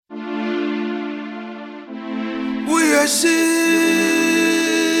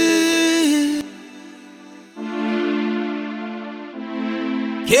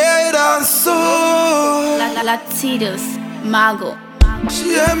Latidos, Mago.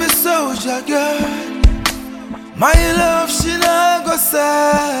 She hear me soldier girl. My love she not go say.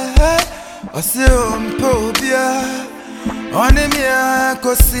 I say pobia. On me I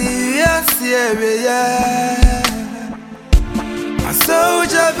go see ya a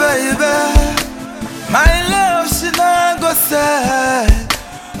soldier baby. My love she not go say.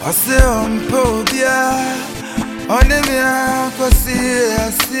 I say pobia. On me I go see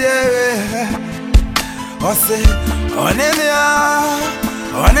ya I say, onemia,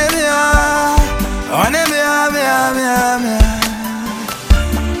 onemia, onemia,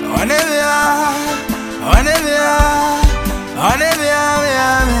 onemia, onemia, onemia,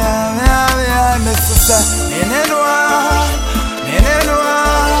 Mr. Menenwa, Menenwa,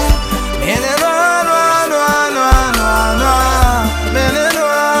 Menenwa,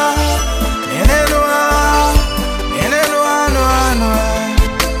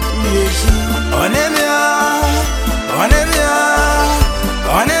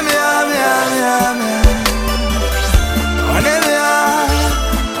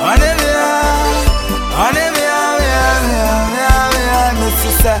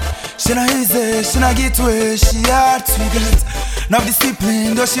 she not easy, she not get way, she hard to get. Not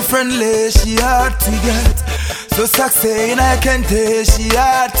disciplined, though she friendly, she hard to get. So success, I can't take, she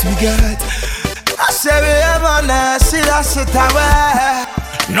hard to get. I say we have on her, she that shit away.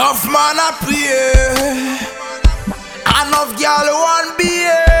 Enough man up here, enough girl want be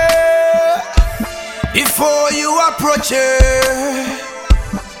here. Before you approach her,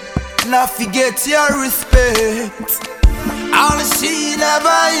 now forget your respect. And she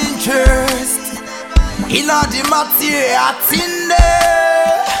never interest in all the material thing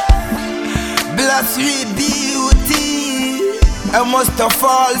there. Bless with beauty and most of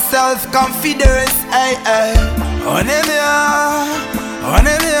all self-confidence. Onemia,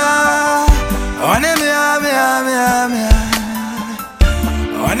 onemia, onemia, onemia,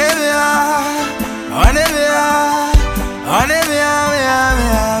 onemia, onemia,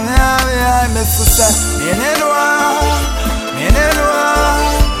 Mr. Menenwa.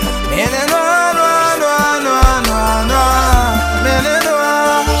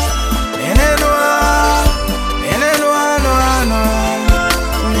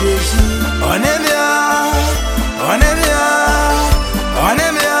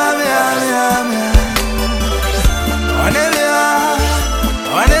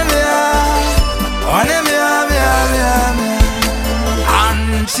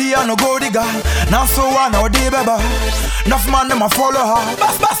 She a no go the girl, now so one now day baby. Enough man them a follow her,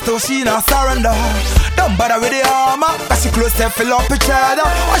 bas till she not surrender. Don't bother with the armor, cause she close to fill up each other.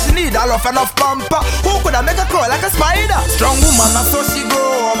 All she need a love enough pamper. Who could I make her crawl like a spider? Strong woman, that's so she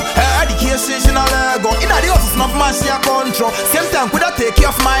grow up. Her education she not let go. In the office enough man she a control. Same time could I take care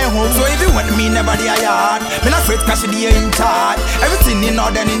of my home. So if you want me never the yard, me not afraid cause she be in charge. Everything in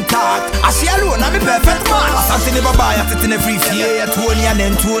order intact. As she alone, I'm a perfect man. Assassin never buy a sit in a free fee. Tony and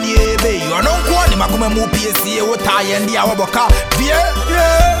then Tony, baby. You don't call him, I come and move PSC. What tie and the hour boka. Yeah.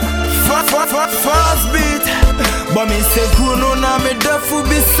 Fast beat. But me say kuno na me dafu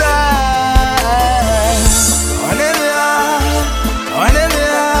beside. Onemia,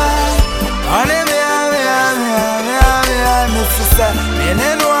 onemia, onemia, me sister.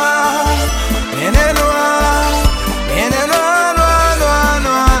 Menenwa, menenwa, menenwa,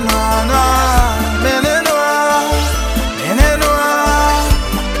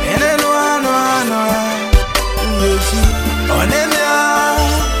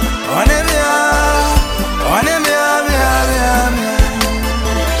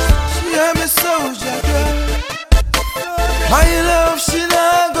 my love, she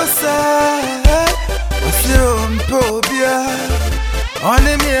not go say. I say pobia. On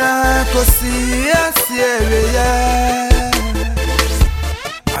me I go see a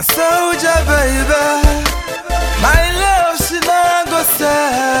soldier baby.